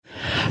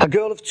A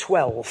girl of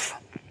 12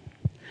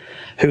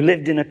 who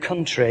lived in a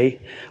country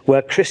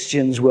where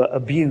Christians were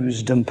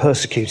abused and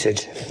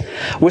persecuted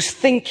was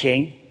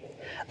thinking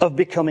of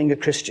becoming a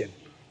Christian.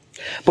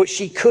 But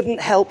she couldn't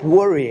help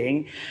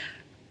worrying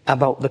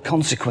about the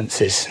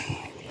consequences.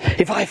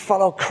 If I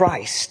follow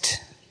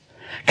Christ,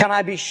 can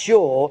I be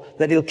sure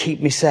that he'll keep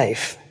me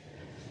safe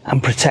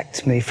and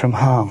protect me from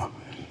harm?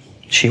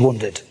 She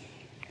wondered.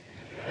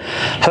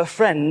 Her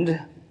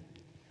friend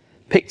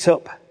picked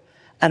up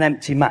an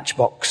empty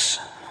matchbox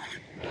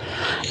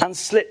and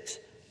slipped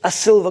a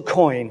silver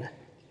coin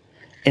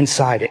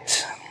inside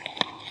it.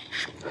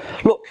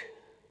 "Look,"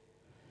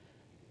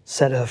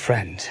 said her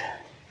friend,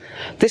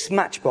 "this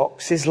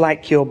matchbox is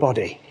like your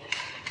body,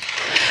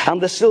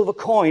 and the silver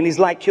coin is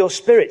like your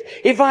spirit.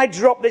 If I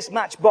drop this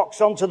matchbox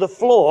onto the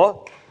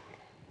floor,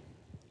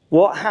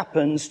 what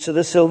happens to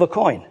the silver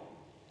coin?"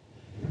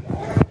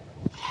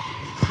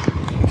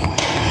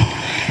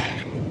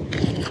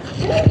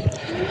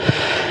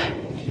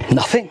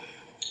 "Nothing.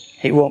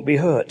 It won't be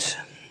hurt.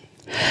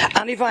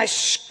 And if I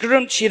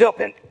scrunch it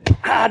up and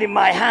hard in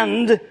my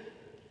hand,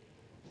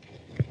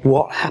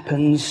 what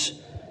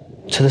happens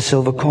to the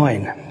silver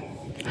coin?"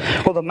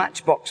 "Well, the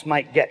matchbox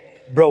might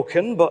get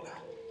broken, but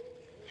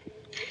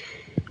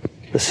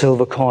the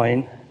silver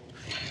coin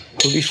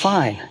will be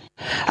fine.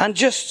 And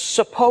just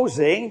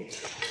supposing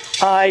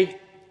I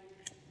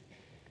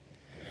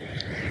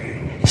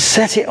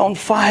set it on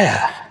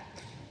fire,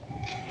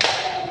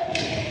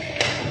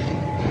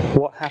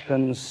 what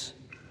happens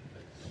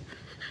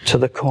to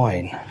the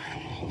coin?"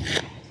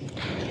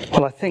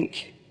 "Well, I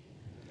think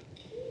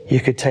you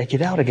could take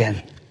it out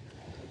again."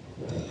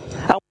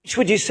 "And which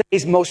would you say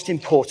is most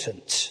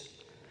important?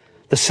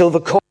 The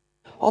silver coin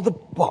or the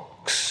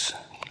box?"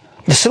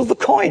 "The silver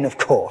coin, of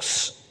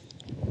course."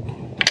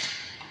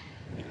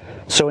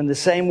 So in the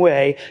same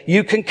way,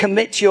 you can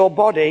commit your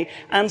body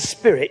and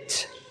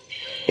spirit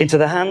into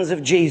the hands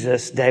of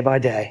Jesus day by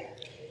day.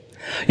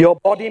 Your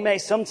body may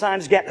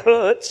sometimes get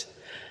hurt,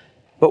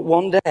 but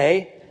one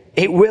day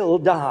it will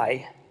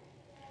die.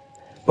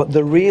 But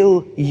the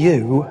real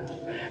you,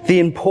 the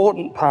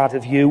important part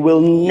of you, will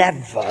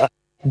never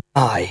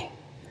die.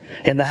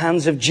 In the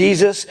hands of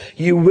Jesus,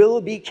 you will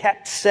be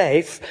kept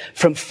safe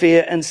from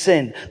fear and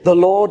sin. The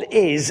Lord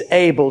is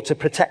able to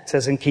protect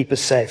us and keep us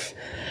safe.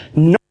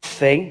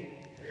 Nothing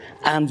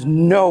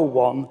and no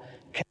one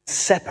can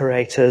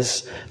separate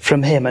us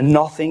from him, and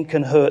nothing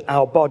can hurt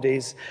our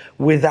bodies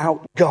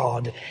without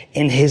God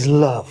in his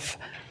love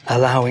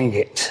allowing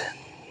it.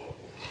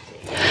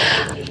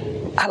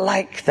 I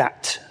like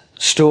that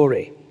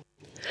story.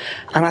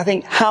 And I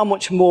think how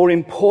much more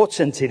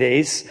important it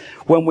is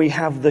when we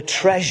have the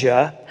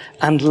treasure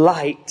and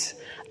light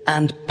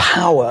and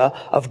power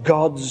of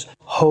God's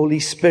Holy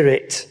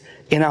Spirit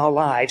in our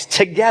lives,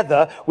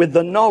 together with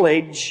the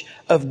knowledge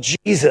of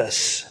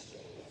Jesus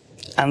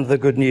and the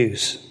good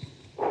news.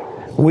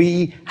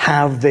 We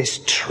have this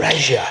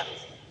treasure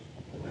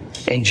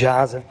in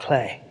jars of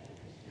clay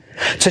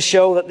to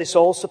show that this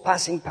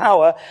all-surpassing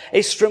power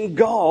is from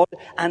God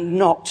and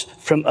not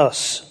from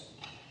us.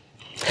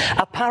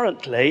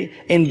 Apparently,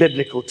 in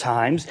biblical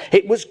times,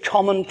 it was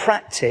common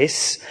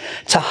practice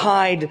to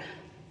hide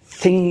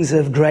things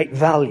of great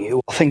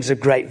value, or things of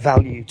great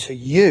value to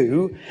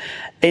you,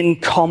 in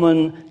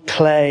common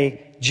clay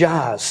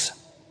jars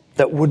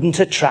that wouldn't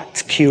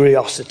attract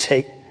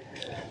curiosity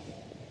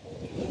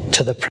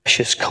to the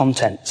precious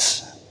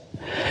contents.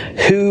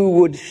 Who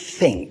would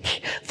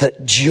think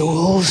that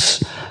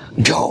jewels,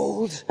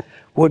 gold,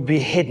 would be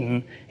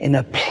hidden in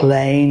a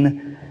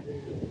plain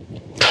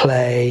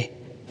clay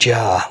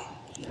jar?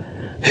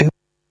 Who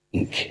would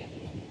think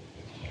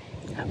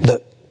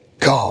that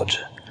God,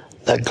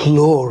 the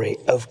glory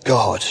of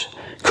God,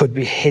 could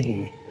be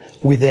hidden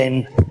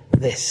within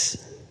this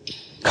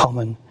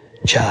common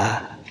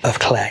jar of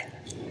clay?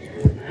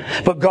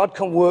 But God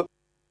can work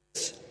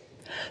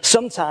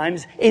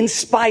sometimes in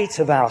spite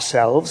of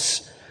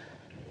ourselves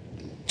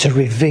to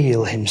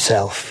reveal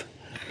himself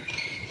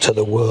to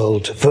the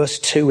world. Verse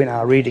 2 in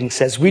our reading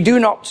says, "We do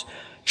not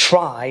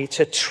try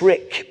to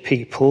trick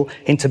people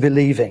into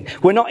believing."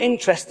 We're not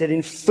interested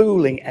in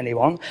fooling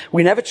anyone.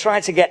 We never try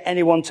to get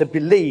anyone to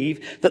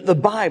believe that the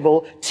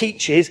Bible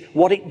teaches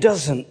what it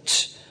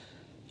doesn't.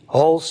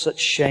 All such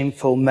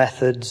shameful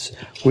methods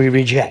we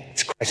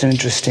reject. Quite an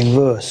interesting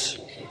verse.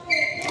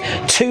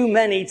 Too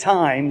many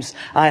times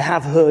I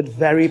have heard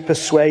very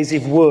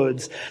persuasive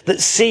words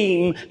that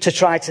seem to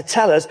try to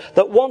tell us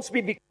that once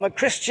we become a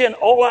Christian,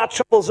 all our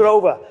troubles are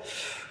over.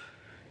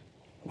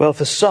 Well,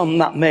 for some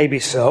that may be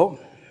so,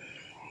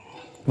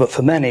 but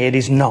for many it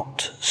is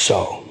not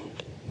so.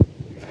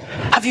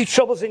 Have you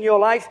troubles in your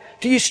life?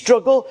 Do you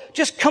struggle?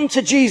 Just come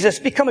to Jesus,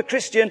 become a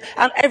Christian,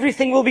 and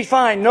everything will be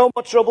fine. No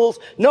more troubles,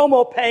 no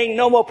more pain,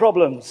 no more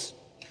problems.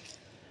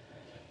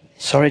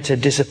 Sorry to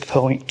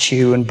disappoint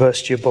you and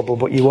burst your bubble,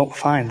 but you won't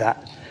find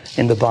that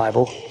in the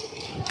Bible.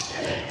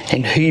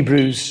 In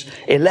Hebrews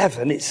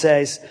 11, it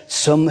says,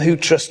 "Some who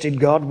trusted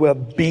God were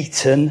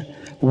beaten,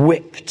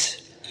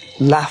 whipped,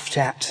 laughed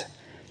at,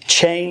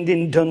 chained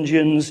in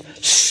dungeons,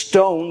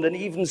 stoned and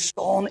even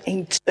sawn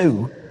in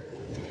two.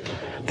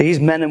 These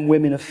men and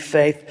women of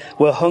faith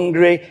were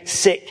hungry,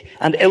 sick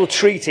and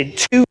ill-treated,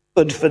 too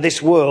good for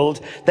this world.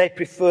 They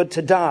preferred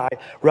to die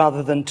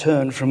rather than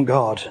turn from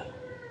God.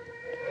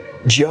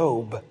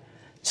 Job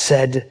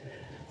said,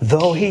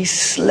 "Though he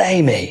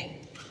slay me,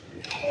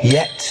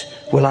 yet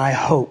will I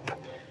hope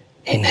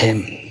in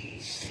him."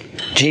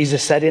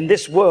 Jesus said, "In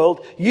this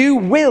world you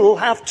will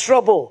have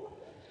trouble,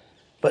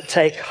 but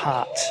take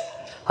heart,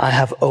 I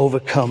have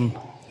overcome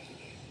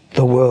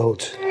the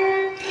world."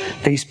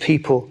 These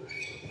people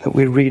that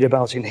we read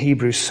about in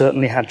Hebrews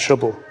certainly had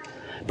trouble.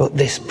 But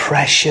this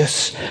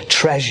precious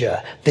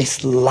treasure,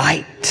 this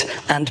light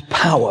and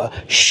power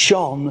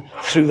shone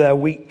through their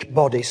weak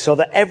bodies so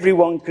that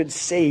everyone could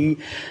see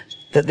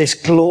that this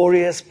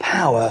glorious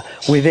power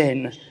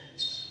within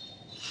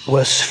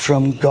was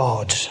from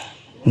God,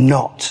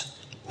 not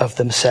of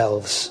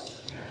themselves.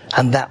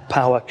 And that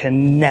power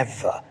can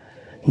never,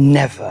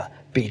 never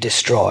be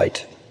destroyed.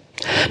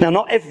 Now,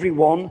 not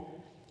everyone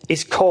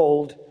is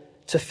called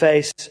to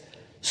face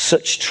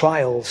such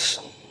trials.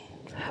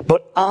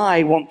 But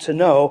I want to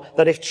know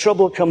that if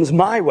trouble comes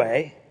my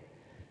way,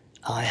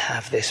 I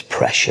have this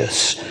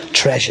precious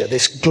treasure,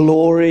 this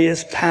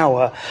glorious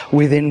power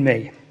within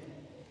me.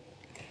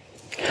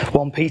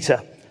 1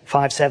 Peter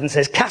 5:7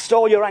 says, "Cast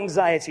all your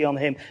anxiety on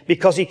him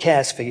because he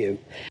cares for you."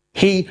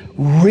 He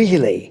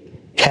really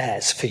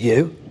cares for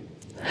you.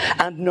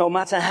 And no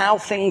matter how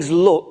things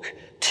look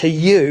to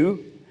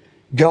you,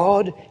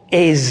 God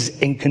is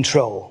in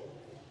control.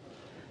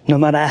 No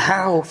matter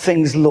how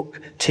things look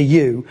to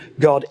you,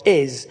 God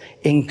is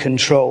in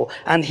control.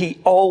 And he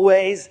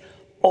always,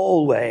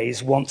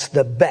 always wants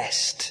the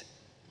best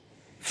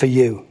for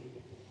you.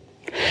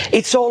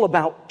 It's all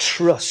about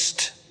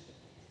trust.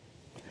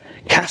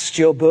 Cast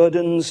your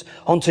burdens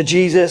onto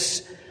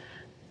Jesus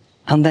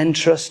and then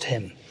trust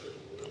him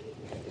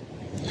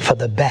for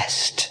the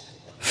best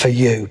for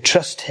you.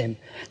 Trust him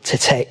to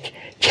take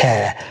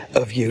care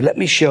of you. Let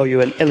me show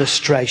you an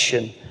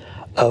illustration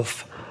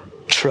of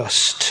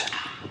trust.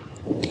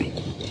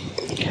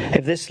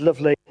 If this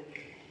lovely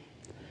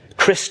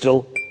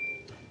crystal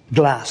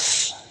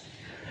glass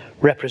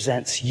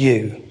represents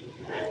you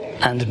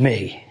and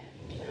me,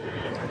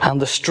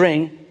 and the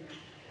string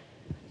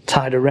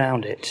tied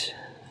around it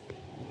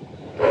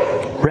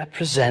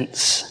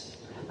represents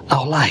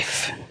our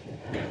life,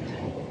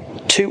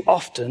 too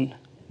often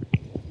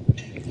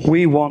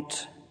we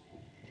want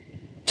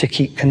to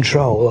keep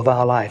control of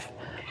our life.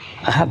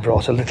 I had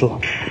brought a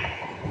little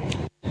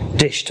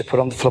dish to put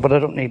on the floor, but I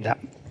don't need that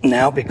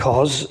now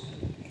because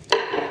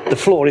the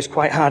floor is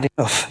quite hard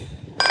enough.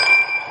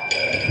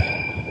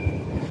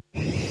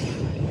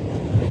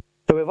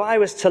 So if I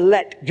was to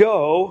let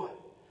go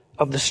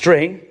of the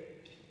string,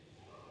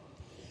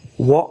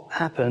 what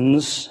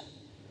happens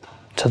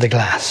to the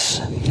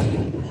glass?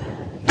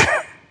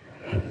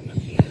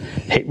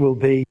 It will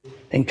be,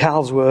 in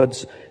Carl's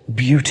words,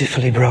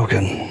 beautifully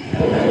broken.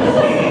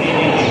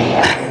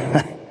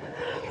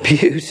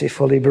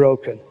 Beautifully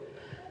broken.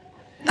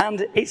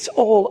 And it's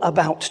all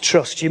about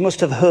trust. You must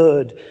have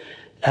heard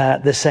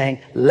the saying,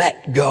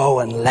 let go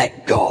and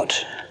let God.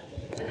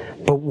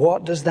 But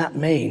what does that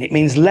mean? It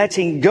means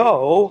letting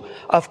go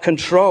of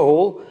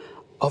control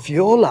of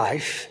your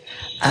life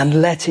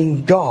and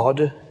letting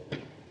God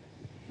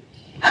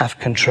have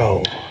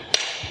control.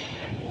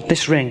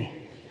 This ring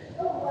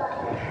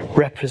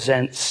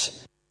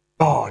represents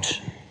God.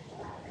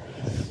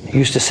 I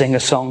used to sing a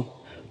song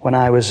when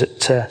I was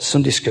at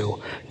Sunday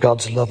school.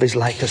 God's love is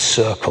like a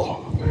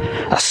circle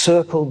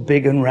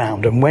big and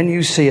round. And when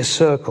you see a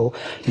circle,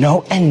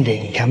 no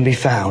ending can be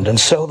found. And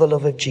so the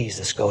love of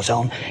Jesus goes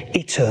on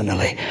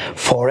eternally,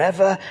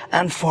 forever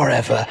and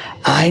forever.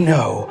 I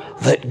know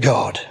that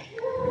God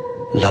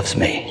loves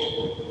me.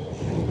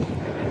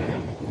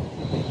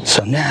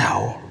 So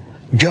now,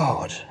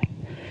 God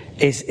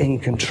is in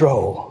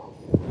control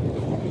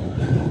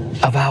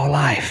of our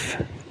life.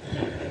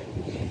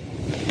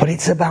 But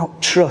it's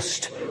about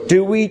trust.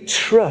 Do we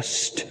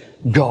trust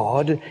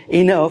God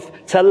enough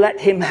to let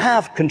him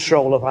have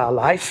control of our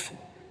life?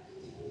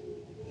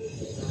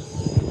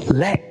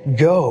 Let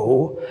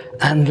go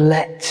and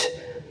let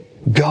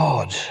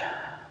God.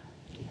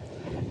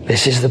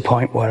 This is the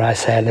point where I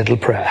say a little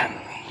prayer.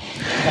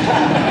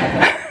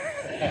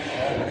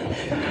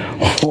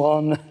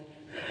 1,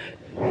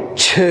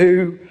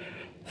 2,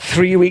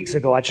 3 weeks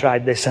ago I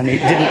tried this and it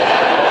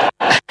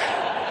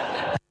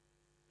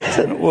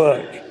didn't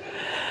work.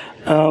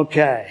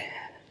 Okay.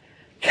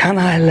 Can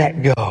I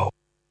let go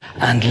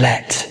and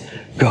let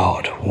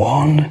God?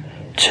 1,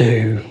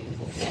 2.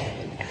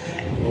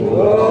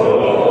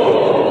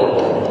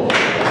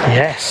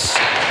 Yes,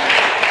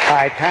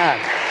 I can.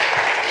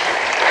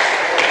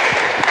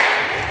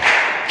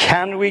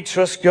 Can we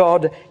trust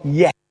God?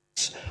 Yes,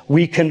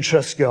 we can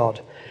trust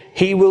God.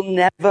 He will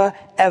never,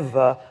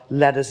 ever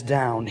let us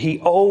down. He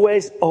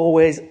always,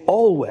 always,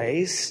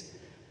 always,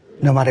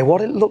 no matter what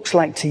it looks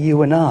like to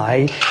you and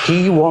I,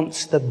 he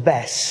wants the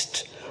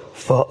best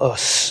for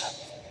us.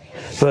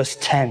 Verse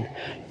 10,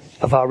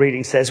 of our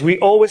reading says, we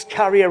always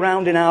carry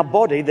around in our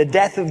body the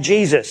death of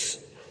Jesus,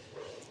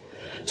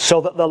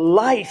 so that the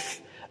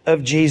life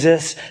of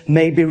Jesus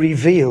may be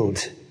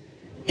revealed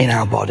in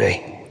our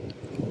body.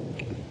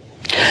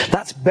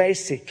 That's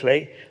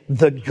basically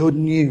the good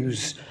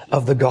news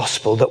of the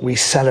gospel that we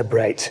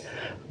celebrate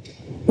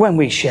when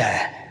we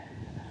share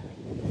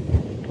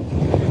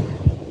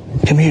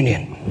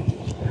communion,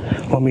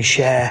 when we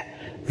share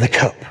the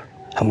cup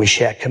and we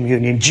share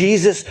communion.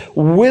 Jesus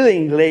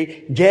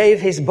willingly gave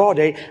his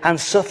body and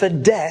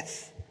suffered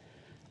death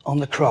on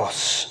the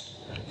cross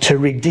to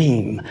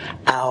redeem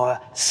our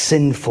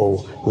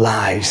sinful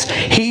lives.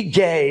 He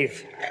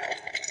gave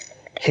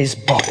his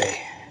body,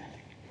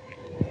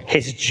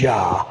 his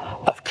jar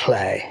of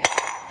clay.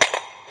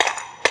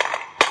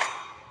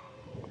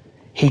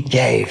 He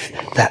gave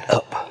that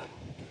up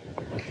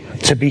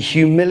to be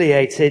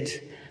humiliated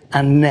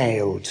and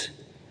nailed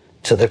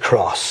to the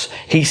cross.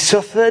 He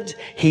suffered,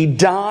 he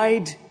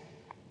died,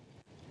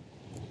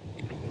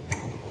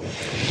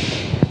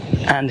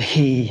 and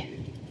he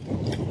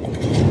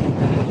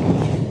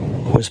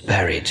was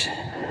buried.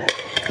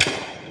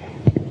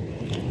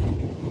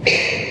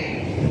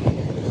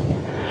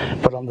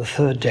 But on the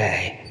third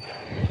day,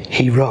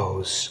 he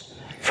rose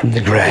from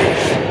the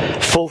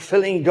grave,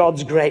 fulfilling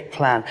God's great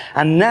plan.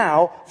 And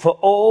now, for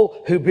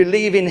all who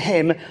believe in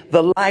him,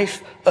 the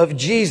life of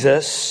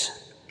Jesus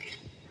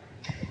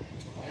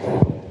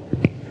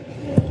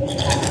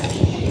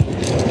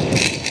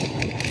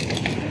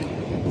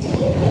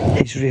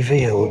is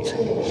revealed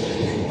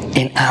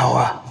in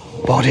our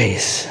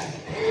bodies.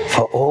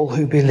 For all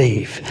who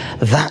believe,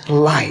 that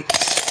light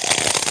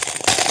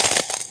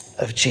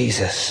of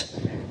Jesus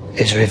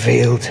is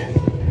revealed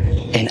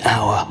in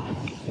our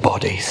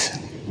bodies.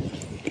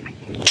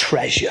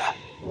 Treasure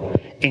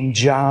in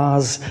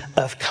jars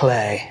of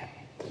clay.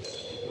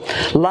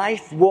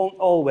 Life won't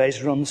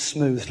always run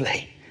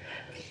smoothly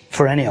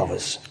for any of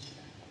us.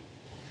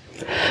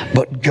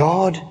 But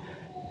God,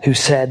 who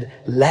said,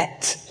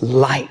 "Let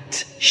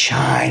light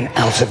shine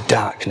out of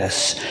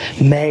darkness,"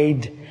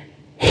 made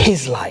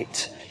his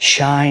light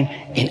shine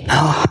in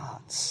our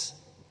hearts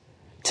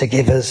to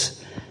give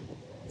us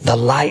the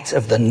light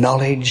of the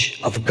knowledge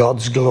of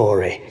God's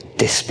glory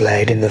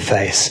displayed in the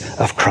face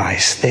of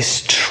Christ.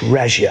 This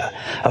treasure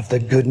of the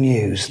good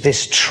news,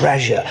 this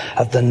treasure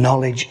of the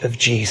knowledge of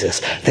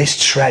Jesus,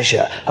 this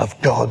treasure of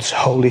God's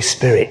Holy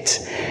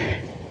Spirit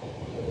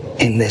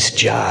in this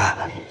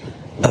jar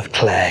of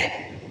clay,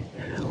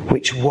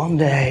 which one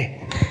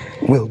day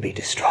will be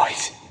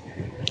destroyed.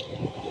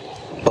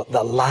 But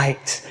the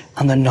light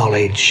and the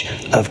knowledge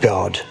of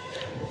God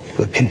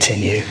will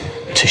continue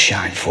to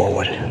shine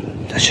forward,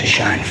 to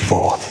shine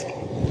forth.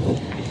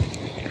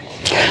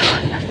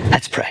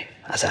 Let's pray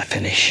as I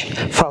finish.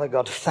 Father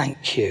God,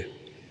 thank you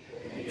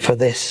for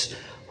this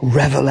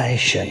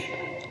revelation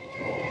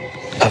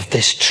of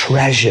this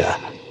treasure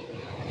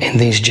in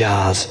these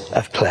jars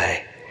of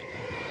clay.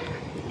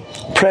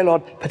 Pray,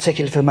 Lord,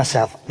 particularly for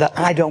myself, that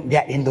I don't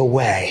get in the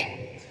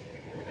way,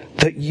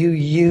 that you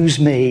use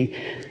me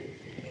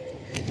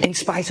in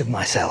spite of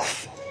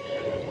myself.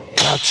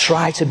 But I'll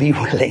try to be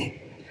willing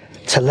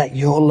to let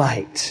your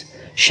light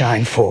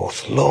shine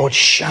forth. Lord,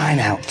 shine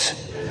out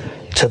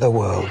to the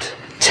world.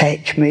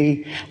 Take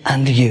me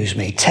and use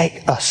me.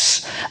 Take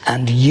us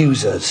and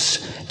use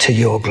us to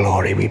your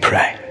glory, we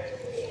pray.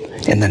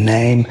 In the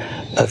name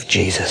of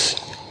Jesus.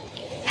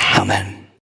 Amen.